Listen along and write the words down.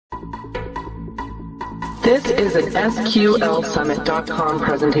This is an SQLSummit.com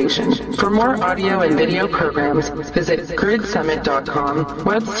presentation. For more audio and video programs, visit gridsummit.com,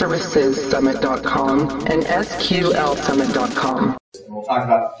 webservicessummit.com, and SQLSummit.com. And we'll talk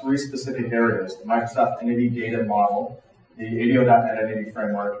about three specific areas: the Microsoft Entity Data Model, the ADO.NET Entity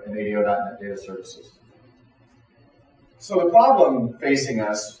Framework, and ADO.NET Data Services. So the problem facing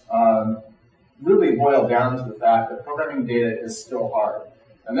us really boiled down to the fact that programming data is still hard.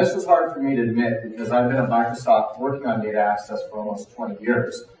 And this was hard for me to admit because I've been at Microsoft working on data access for almost 20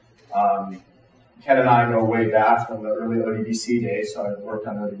 years. Ken and I go way back from the early ODBC days, so I've worked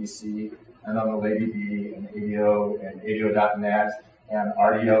on ODBC and on the LadyB and ADO and ADO.NET and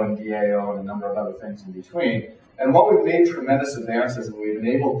RDO and DAO and a number of other things in between. And what we've made tremendous advances, and we've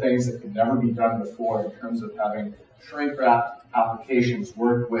enabled things that could never be done before in terms of having shrink-wrapped applications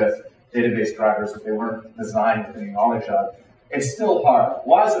work with database drivers that they weren't designed with any knowledge of. It's still hard.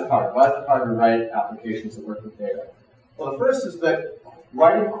 Why is it hard? Why is it hard to write applications that work with data? Well, the first is that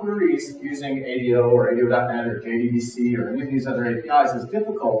writing queries using ADO or ADO.NET or JDBC or any of these other APIs is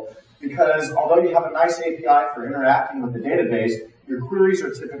difficult because although you have a nice API for interacting with the database, your queries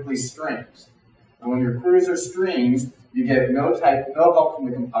are typically strings. And when your queries are strings, you get no help from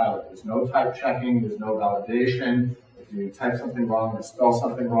the compiler. There's no type checking, there's no validation. If you type something wrong or spell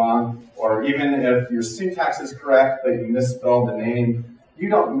something wrong, or even if your syntax is correct but you misspelled the name, you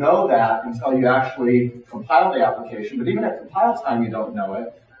don't know that until you actually compile the application. But even at compile time, you don't know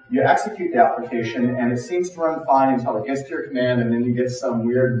it. You execute the application, and it seems to run fine until it gets to your command, and then you get some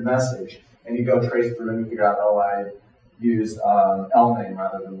weird message, and you go trace through and you figure out, oh, I used L name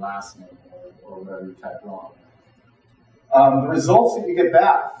rather than last name, or whatever you typed wrong. The results that you get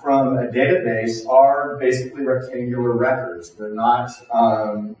back from a database are basically rectangular records. They're not,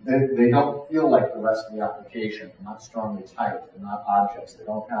 they don't feel like the rest of the application. They're not strongly typed. They're not objects. They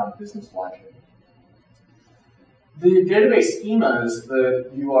don't have business logic. The database schemas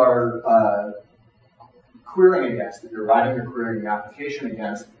that you are querying against, that you're writing or querying the application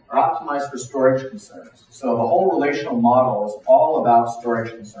against, are optimized for storage concerns. So the whole relational model is all about storage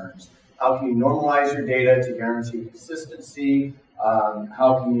concerns. How can you normalize your data to guarantee consistency?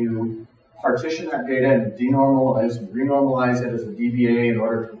 How can you partition that data and denormalize and renormalize it as a DBA in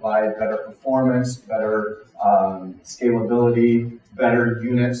order to provide better performance, better scalability, better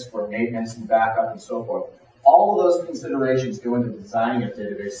units for maintenance and backup and so forth? All of those considerations go into designing a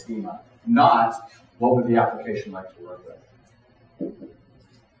database schema, not what would the application like to work with.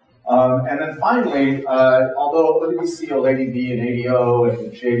 And then finally, although ODBC, LadyB, and ADO,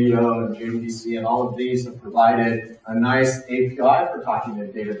 and JDO, and JDBC, and all of these have provided a nice API for talking to a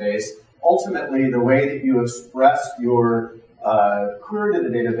database, ultimately the way that you express your query to the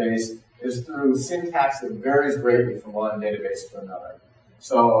database is through syntax that varies greatly from one database to another.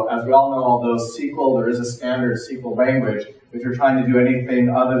 So as we all know, although SQL, there is a standard SQL language, if you're trying to do anything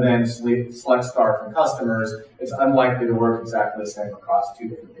other than select star from customers, it's unlikely to work exactly the same across two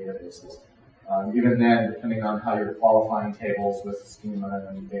different databases. Even then, depending on how you're qualifying tables with schema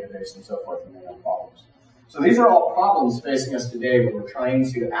and database and so forth, you may have problems. So these are all problems facing us today when we're trying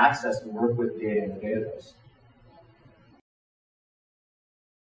to access and work with data in the database.